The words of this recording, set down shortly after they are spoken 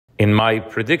In my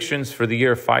predictions for the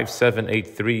year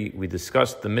 5783, we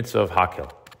discussed the Mitzvah of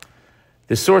Hakhel.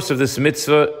 The source of this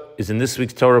mitzvah is in this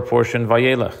week's Torah portion,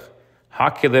 Vayelech.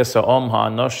 Hakhel es ha'om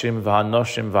ha'anoshim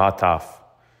v'ha'anoshim v'ha'taf.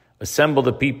 Assemble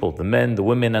the people, the men, the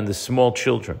women, and the small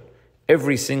children.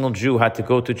 Every single Jew had to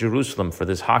go to Jerusalem for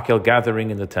this Hakhel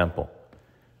gathering in the temple.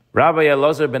 Rabbi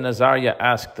Elazar ben Azariah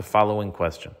asked the following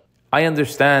question. I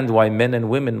understand why men and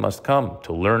women must come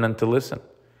to learn and to listen.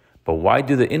 But why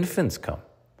do the infants come?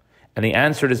 And he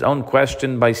answered his own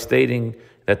question by stating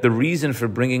that the reason for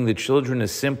bringing the children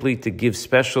is simply to give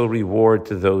special reward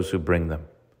to those who bring them.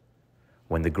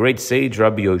 When the great sage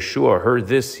Rabbi Yoshua heard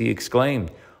this, he exclaimed,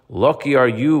 "Lucky are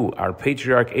you, our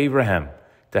patriarch Abraham,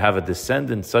 to have a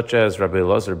descendant such as Rabbi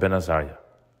Elazar ben Azariah."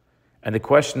 And the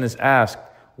question is asked,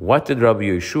 what did Rabbi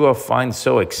Yoshua find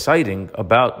so exciting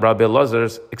about Rabbi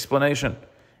Elazar's explanation?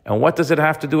 And what does it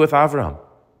have to do with Avraham?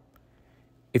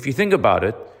 If you think about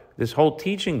it, this whole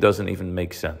teaching doesn't even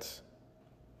make sense.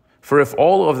 For if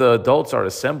all of the adults are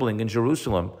assembling in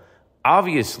Jerusalem,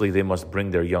 obviously they must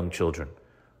bring their young children,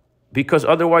 because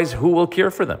otherwise who will care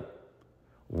for them?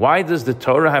 Why does the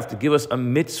Torah have to give us a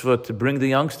mitzvah to bring the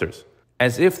youngsters,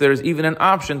 as if there's even an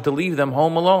option to leave them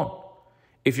home alone?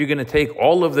 If you're going to take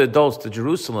all of the adults to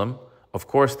Jerusalem, of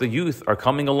course the youth are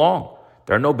coming along.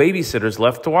 There are no babysitters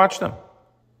left to watch them.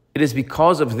 It is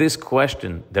because of this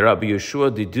question that Rabbi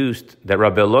Yoshua deduced that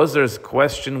Rabbi Elazar's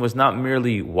question was not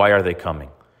merely why are they coming,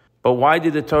 but why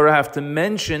did the Torah have to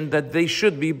mention that they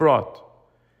should be brought?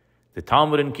 The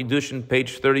Talmud in Kiddushin,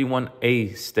 page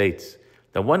 31a, states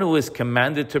that one who is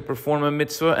commanded to perform a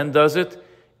mitzvah and does it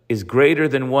is greater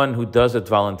than one who does it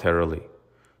voluntarily.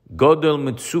 Godel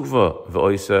mitzvah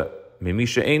v'oisa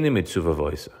mimisha eini mitzvah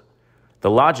v'oisa.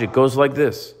 The logic goes like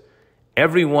this.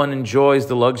 Everyone enjoys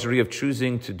the luxury of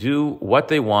choosing to do what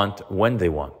they want when they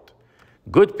want.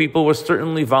 Good people will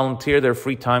certainly volunteer their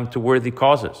free time to worthy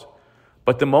causes.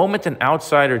 But the moment an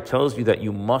outsider tells you that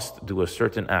you must do a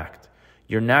certain act,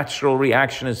 your natural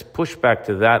reaction is pushback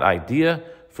to that idea,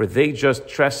 for they just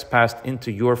trespassed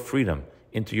into your freedom,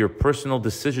 into your personal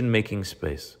decision-making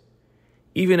space.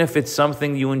 Even if it's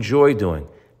something you enjoy doing,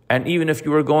 and even if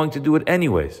you were going to do it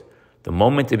anyways, the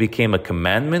moment it became a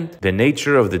commandment, the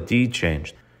nature of the deed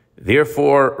changed.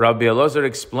 Therefore, Rabbi Elazar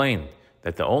explained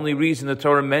that the only reason the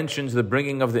Torah mentions the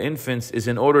bringing of the infants is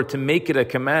in order to make it a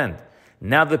command.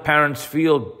 Now the parents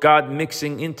feel God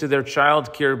mixing into their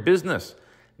child care business.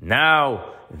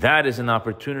 Now that is an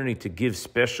opportunity to give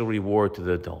special reward to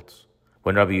the adults.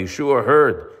 When Rabbi Yeshua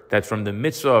heard that from the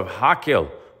Mitzvah of Hakhel,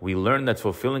 we learn that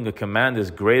fulfilling a command is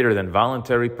greater than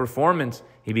voluntary performance,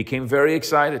 he became very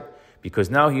excited,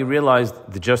 because now he realized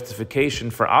the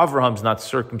justification for Avraham's not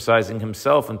circumcising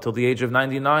himself until the age of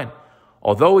 99,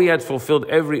 although he had fulfilled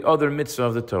every other mitzvah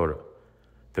of the Torah.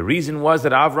 The reason was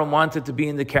that Avram wanted to be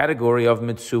in the category of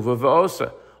mitzvah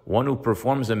v'osa, one who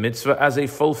performs a mitzvah as a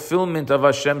fulfillment of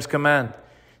Hashem's command.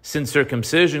 Since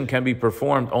circumcision can be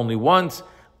performed only once,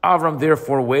 Avram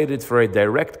therefore waited for a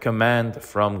direct command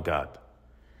from God.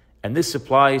 And this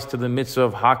applies to the mitzvah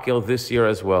of Hakhel this year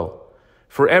as well.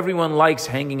 For everyone likes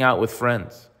hanging out with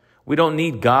friends. We don't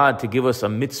need God to give us a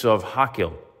mitzvah of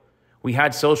Hakhel. We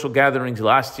had social gatherings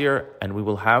last year, and we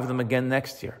will have them again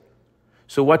next year.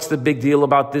 So what's the big deal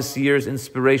about this year's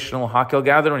inspirational Hakhel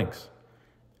gatherings?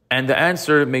 And the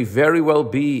answer may very well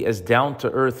be as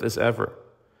down-to-earth as ever.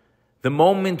 The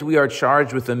moment we are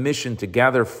charged with a mission to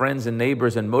gather friends and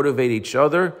neighbors and motivate each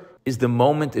other is the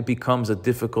moment it becomes a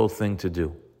difficult thing to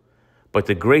do. But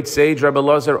the great sage Rabbi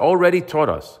Elazar already taught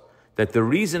us that the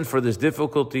reason for this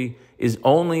difficulty is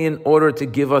only in order to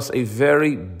give us a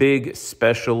very big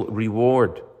special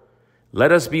reward.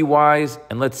 Let us be wise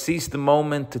and let's seize the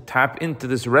moment to tap into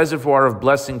this reservoir of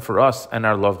blessing for us and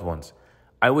our loved ones.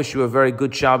 I wish you a very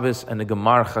good Shabbos and a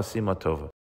Gemar Chasima Tova.